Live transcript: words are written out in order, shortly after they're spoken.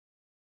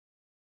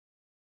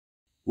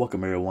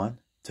Welcome everyone.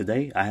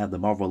 Today I have the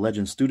Marvel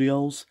Legends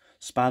Studios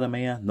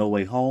Spider-Man No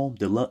Way Home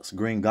Deluxe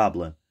Green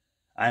Goblin.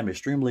 I am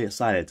extremely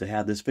excited to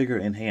have this figure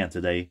in hand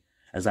today,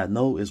 as I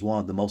know it's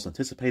one of the most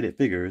anticipated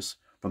figures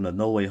from the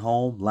No Way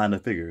Home line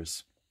of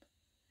figures.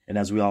 And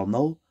as we all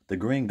know, the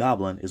Green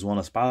Goblin is one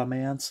of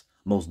Spider-Man's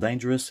most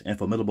dangerous and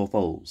formidable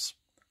foes.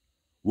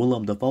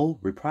 William Dafoe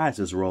reprised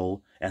his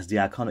role as the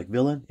iconic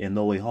villain in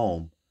No Way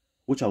Home,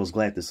 which I was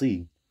glad to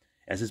see,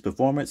 as his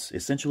performance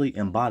essentially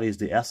embodies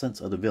the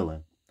essence of the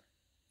villain.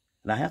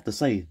 And I have to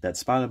say that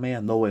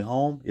Spider-Man No Way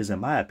Home is, in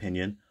my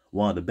opinion,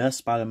 one of the best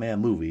Spider-Man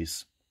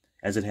movies,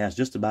 as it has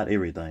just about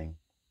everything.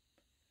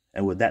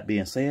 And with that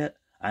being said,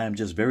 I am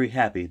just very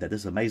happy that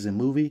this amazing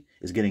movie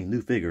is getting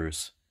new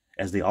figures,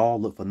 as they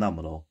all look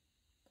phenomenal.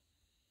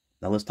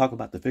 Now let's talk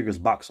about the figure's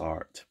box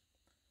art.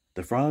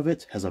 The front of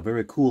it has a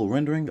very cool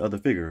rendering of the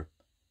figure.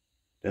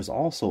 There's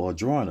also a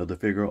drawing of the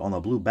figure on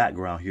a blue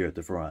background here at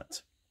the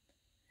front.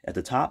 At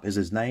the top is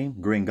his name,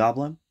 Green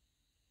Goblin.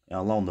 And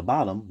along the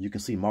bottom, you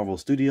can see Marvel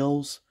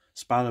Studios,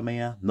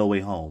 Spider-Man No Way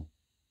Home.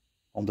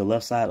 On the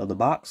left side of the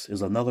box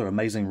is another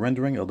amazing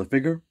rendering of the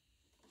figure.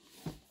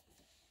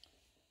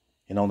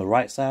 And on the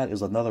right side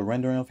is another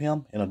rendering of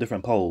him in a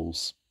different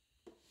pose.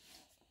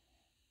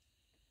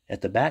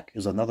 At the back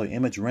is another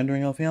image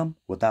rendering of him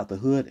without the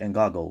hood and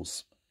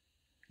goggles.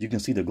 You can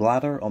see the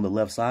glider on the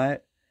left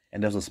side,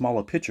 and there's a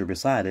smaller picture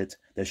beside it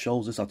that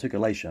shows this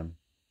articulation.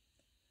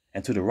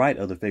 And to the right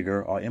of the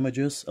figure are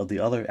images of the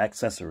other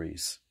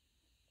accessories.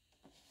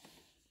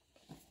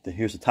 Then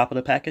here's the top of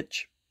the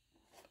package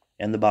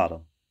and the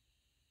bottom.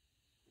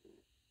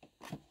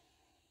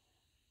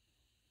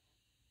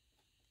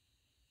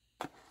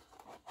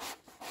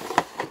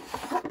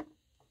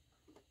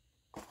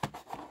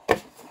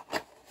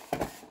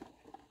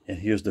 And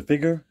here's the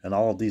figure and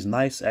all of these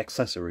nice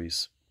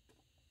accessories.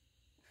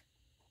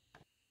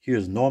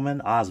 Here's Norman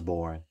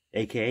Osborn,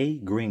 aka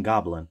Green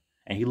Goblin,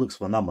 and he looks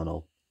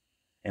phenomenal.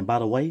 And by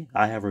the way,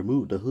 I have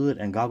removed the hood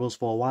and goggles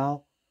for a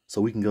while, so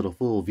we can get a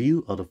full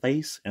view of the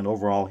face and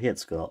overall head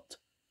sculpt.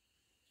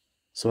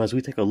 So as we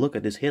take a look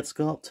at this head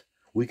sculpt,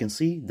 we can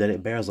see that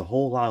it bears a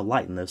whole lot of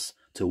likeness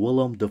to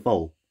William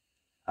Dafoe.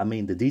 I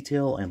mean, the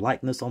detail and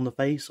likeness on the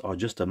face are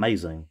just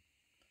amazing.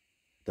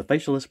 The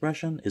facial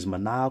expression is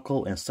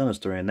maniacal and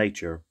sinister in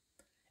nature,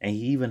 and he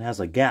even has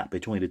a gap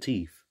between the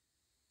teeth.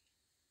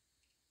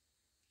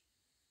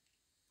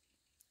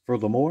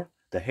 Furthermore,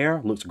 the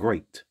hair looks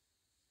great.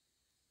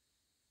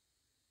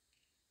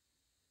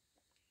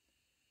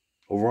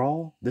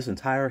 Overall, this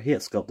entire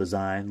head sculpt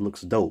design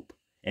looks dope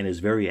and is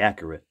very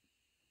accurate.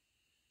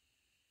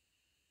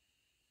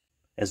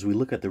 As we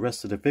look at the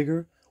rest of the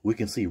figure, we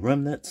can see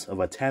remnants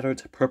of a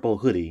tattered purple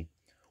hoodie,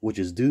 which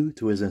is due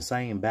to his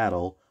insane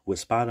battle with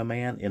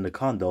Spider-Man in the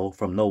condo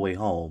from No Way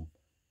Home.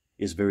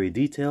 It's very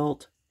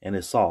detailed and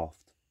is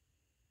soft.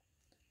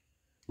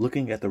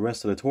 Looking at the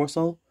rest of the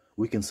torso,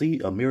 we can see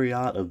a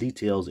myriad of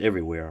details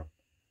everywhere.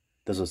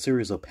 There's a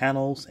series of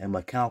panels and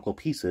mechanical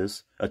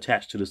pieces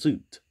attached to the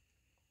suit.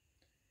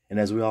 And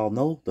as we all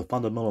know, the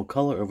fundamental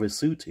color of his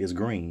suit is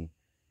green,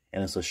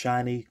 and it's a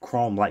shiny,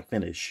 chrome-like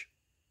finish.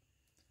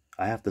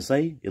 I have to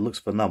say, it looks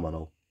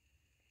phenomenal.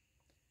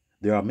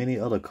 There are many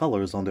other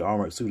colors on the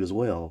armored suit as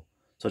well,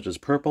 such as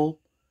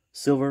purple,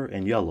 silver,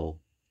 and yellow.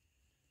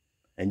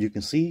 And you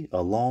can see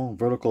a long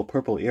vertical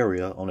purple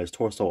area on his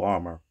torso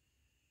armor.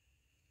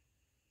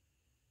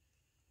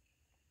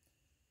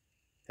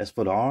 As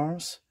for the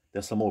arms,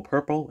 there's some more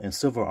purple and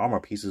silver armor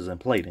pieces and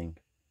plating.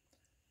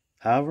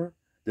 However,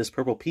 this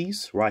purple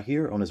piece right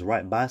here on his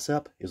right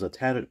bicep is a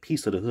tattered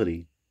piece of the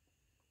hoodie.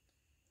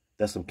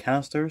 There's some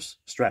canisters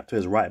strapped to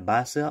his right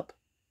bicep.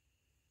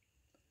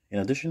 In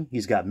addition,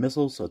 he's got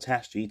missiles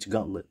attached to each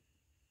gauntlet.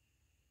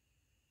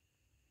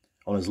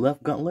 On his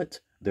left gauntlet,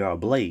 there are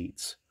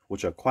blades,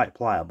 which are quite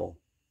pliable.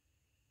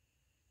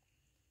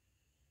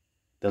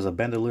 There's a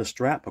bandolier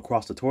strap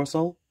across the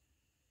torso.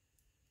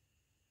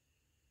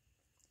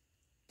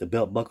 The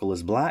belt buckle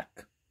is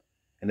black,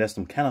 and there's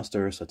some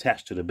canisters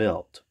attached to the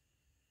belt.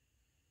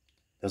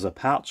 There's a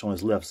pouch on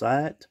his left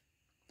side,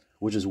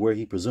 which is where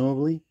he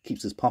presumably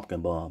keeps his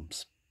pumpkin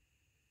bombs.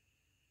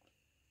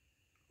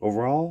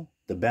 Overall,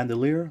 the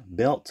bandolier,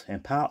 belt,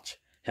 and pouch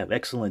have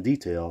excellent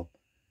detail,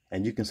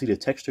 and you can see the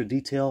texture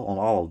detail on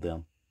all of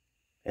them.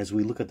 As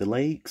we look at the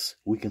legs,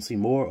 we can see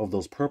more of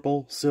those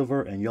purple,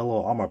 silver, and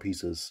yellow armor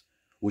pieces,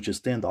 which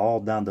extend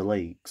all down the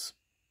legs.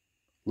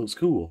 Looks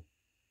cool.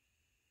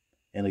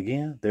 And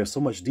again, there's so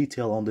much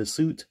detail on this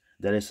suit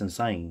that it's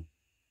insane.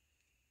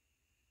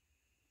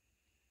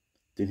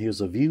 Then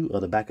here's a view of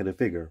the back of the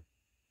figure.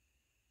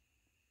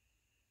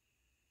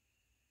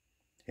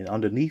 And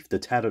underneath the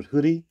tattered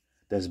hoodie,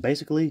 there's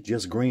basically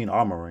just green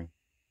armoring.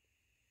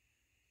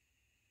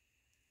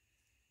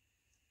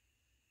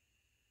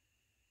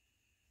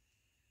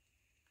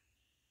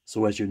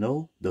 So as you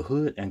know, the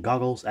hood and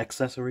goggles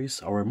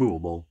accessories are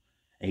removable,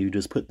 and you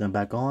just put them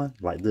back on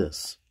like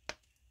this.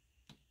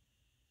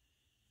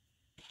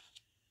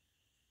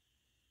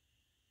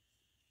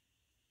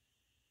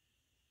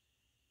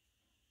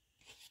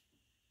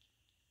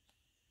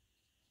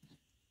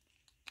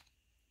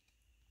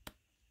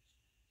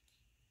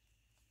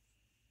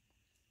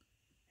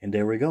 And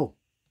there we go.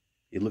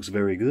 It looks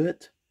very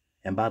good.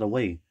 And by the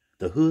way,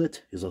 the hood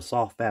is a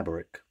soft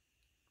fabric,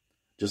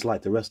 just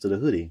like the rest of the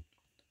hoodie,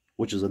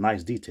 which is a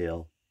nice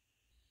detail.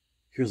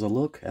 Here's a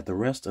look at the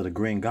rest of the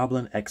Green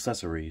Goblin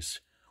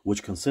accessories,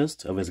 which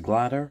consist of his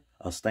glider,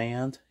 a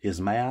stand, his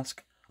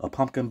mask, a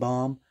pumpkin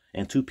bomb,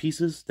 and 2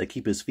 pieces that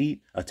keep his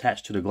feet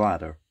attached to the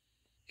glider.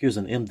 Here's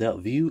an in-depth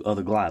view of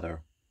the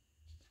glider.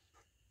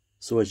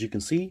 So as you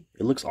can see,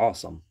 it looks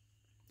awesome.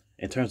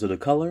 In terms of the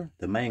color,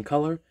 the main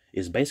color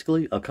is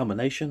basically a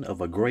combination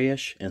of a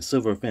grayish and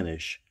silver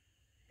finish,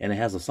 and it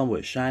has a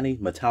somewhat shiny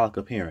metallic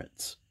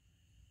appearance.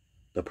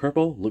 The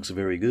purple looks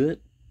very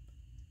good.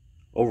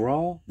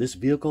 Overall, this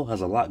vehicle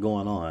has a lot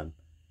going on.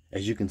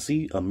 As you can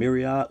see, a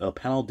myriad of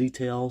panel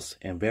details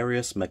and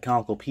various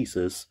mechanical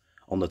pieces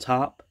on the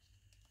top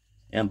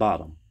and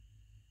bottom.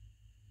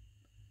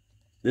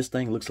 This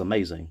thing looks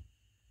amazing.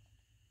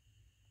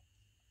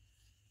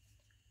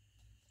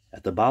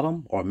 At the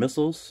bottom are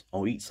missiles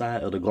on each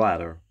side of the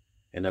glider,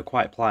 and they're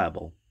quite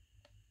pliable.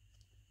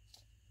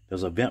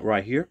 There's a vent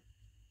right here.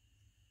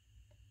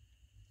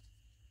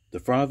 The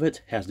front of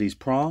it has these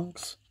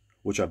prongs,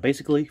 which are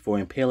basically for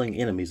impaling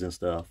enemies and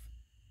stuff.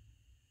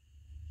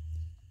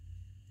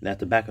 And at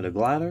the back of the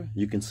glider,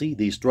 you can see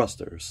these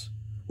thrusters,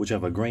 which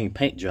have a green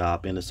paint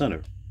job in the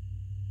center.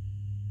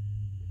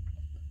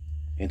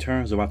 In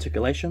terms of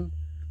articulation,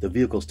 the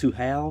vehicle's 2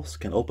 halves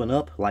can open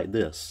up like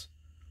this,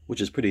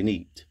 which is pretty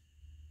neat.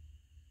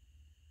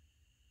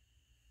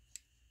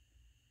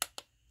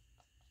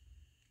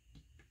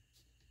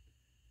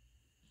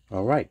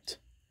 Alright,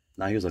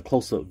 now here's a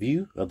close-up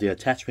view of the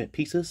attachment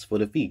pieces for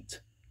the feet.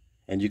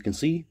 And you can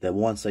see that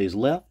one says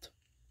left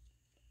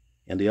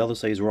and the other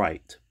says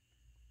right.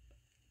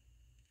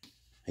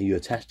 And you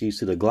attach these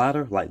to the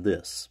glider like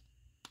this.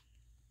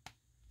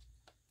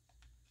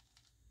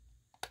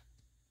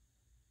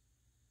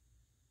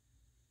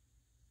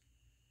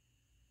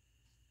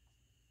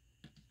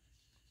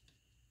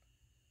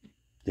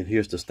 Then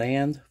here's the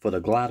stand for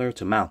the glider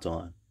to mount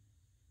on.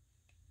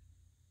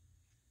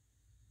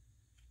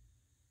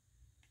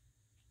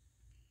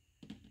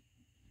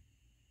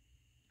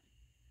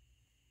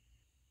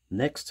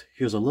 Next,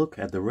 here's a look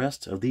at the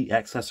rest of the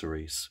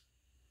accessories.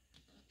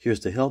 Here's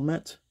the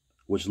helmet,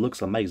 which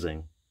looks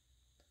amazing.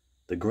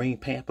 The green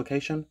paint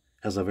application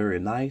has a very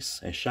nice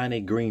and shiny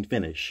green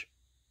finish.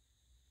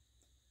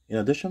 In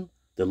addition,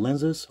 the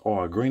lenses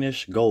are a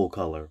greenish gold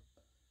color,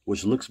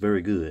 which looks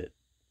very good.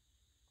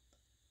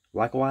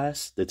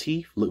 Likewise, the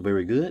teeth look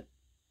very good,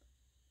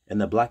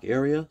 and the black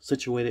area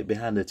situated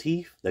behind the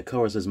teeth that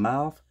covers his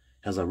mouth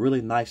has a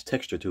really nice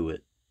texture to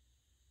it.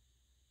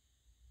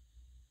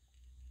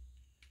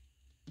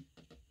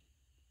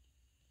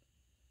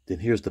 Then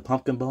here's the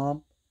pumpkin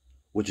bomb,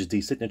 which is the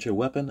signature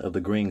weapon of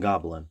the Green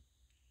Goblin,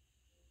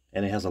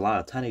 and it has a lot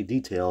of tiny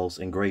details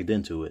engraved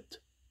into it.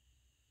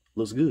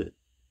 Looks good.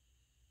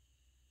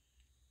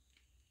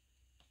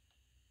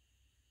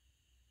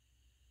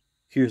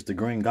 Here's the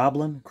Green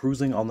Goblin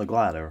cruising on the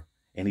glider,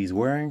 and he's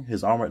wearing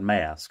his armored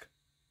mask.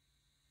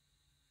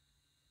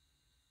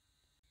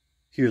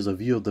 Here's a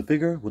view of the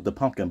figure with the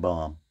pumpkin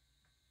bomb.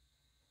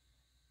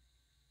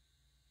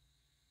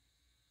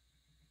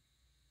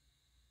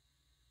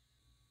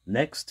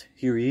 Next,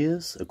 here he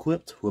is,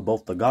 equipped with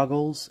both the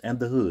goggles and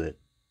the hood.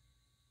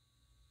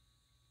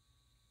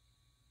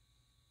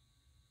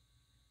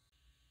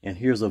 And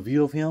here's a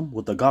view of him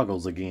with the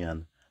goggles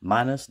again,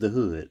 minus the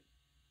hood.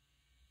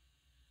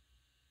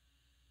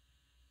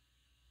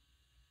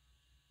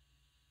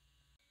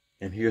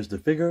 And here's the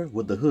figure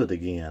with the hood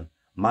again,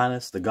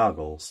 minus the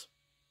goggles.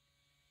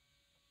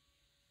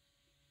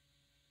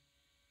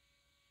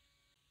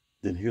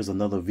 Then here's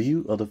another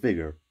view of the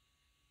figure.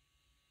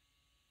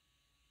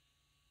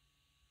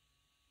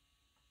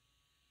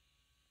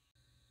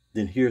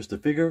 Then here's the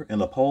figure in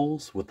the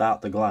pose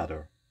without the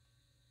glider.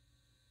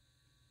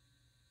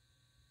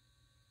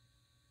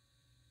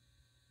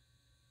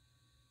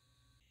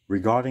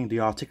 Regarding the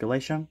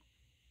articulation,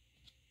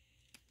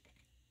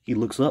 he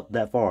looks up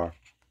that far.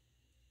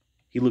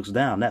 He looks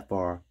down that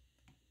far.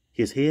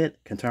 His head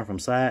can turn from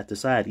side to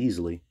side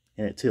easily,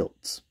 and it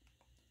tilts.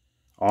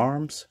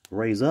 Arms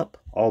raise up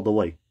all the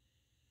way.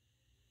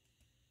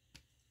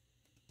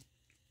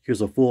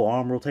 Here's a full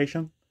arm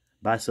rotation,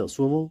 bicep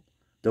swivel,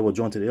 double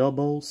jointed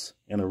elbows,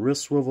 and a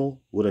wrist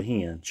swivel with a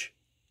hinge.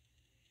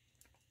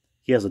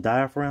 He has a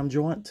diaphragm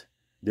joint,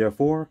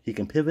 therefore he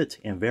can pivot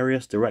in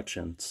various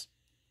directions.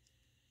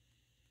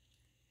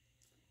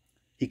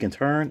 He can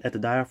turn at the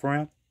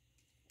diaphragm.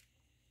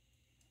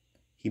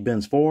 He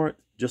bends forward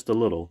just a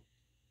little,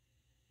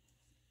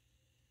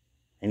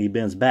 and he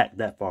bends back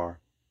that far.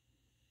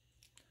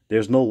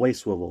 There's no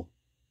waist swivel.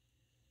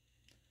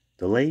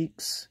 The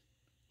legs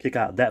kick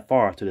out that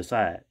far to the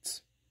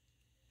sides.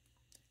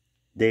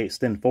 They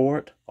extend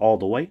forward all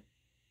the way,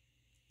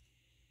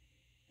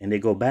 and they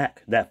go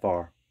back that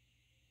far.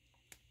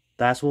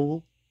 Thigh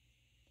swivel,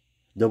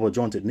 double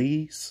jointed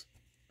knees,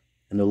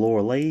 and the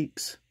lower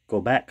legs go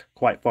back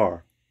quite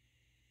far.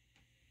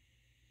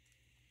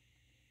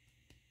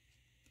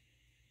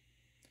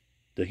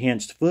 The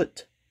hinged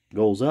foot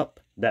goes up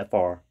that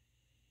far.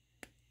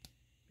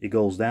 It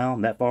goes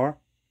down that far,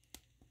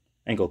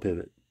 and go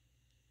pivot.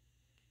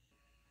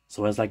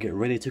 So as I get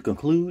ready to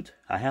conclude,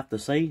 I have to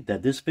say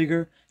that this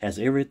figure has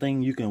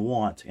everything you can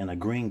want in a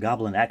Green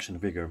Goblin action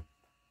figure.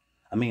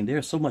 I mean,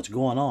 there's so much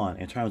going on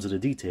in terms of the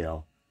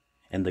detail,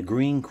 and the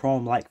green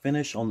chrome-like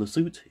finish on the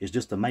suit is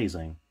just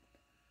amazing.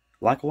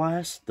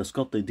 Likewise, the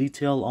sculpted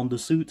detail on the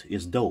suit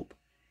is dope,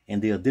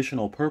 and the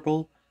additional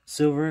purple,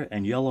 silver,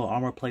 and yellow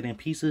armor plating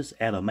pieces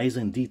add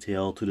amazing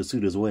detail to the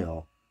suit as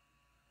well.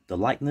 The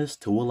likeness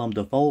to William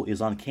Dafoe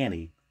is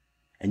uncanny,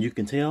 and you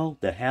can tell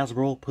that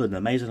Hasbro put an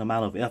amazing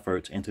amount of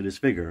effort into this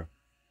figure,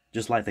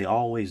 just like they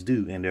always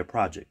do in their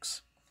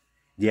projects.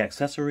 The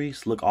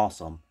accessories look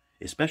awesome,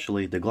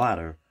 especially the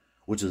glider,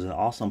 which is an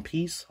awesome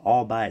piece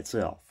all by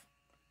itself.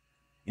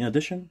 In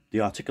addition,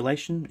 the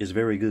articulation is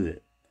very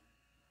good.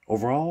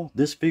 Overall,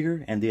 this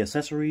figure and the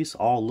accessories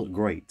all look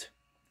great.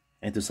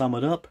 And to sum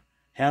it up,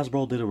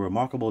 Hasbro did a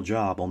remarkable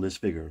job on this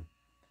figure.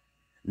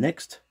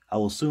 Next, I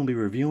will soon be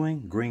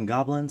reviewing Green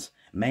Goblin's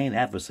main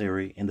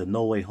adversary in the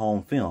No Way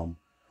Home film,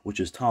 which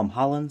is Tom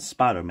Holland's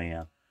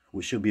Spider-Man,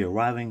 which should be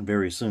arriving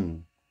very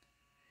soon.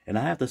 And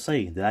I have to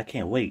say that I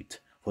can't wait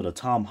for the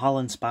Tom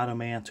Holland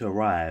Spider-Man to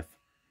arrive,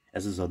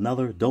 as it's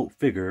another dope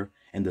figure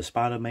in the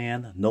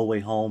Spider-Man No Way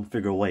Home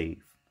figure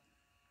wave.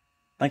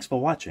 Thanks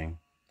for watching.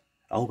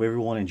 I hope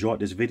everyone enjoyed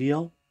this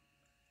video,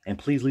 and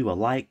please leave a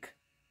like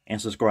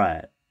and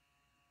subscribe.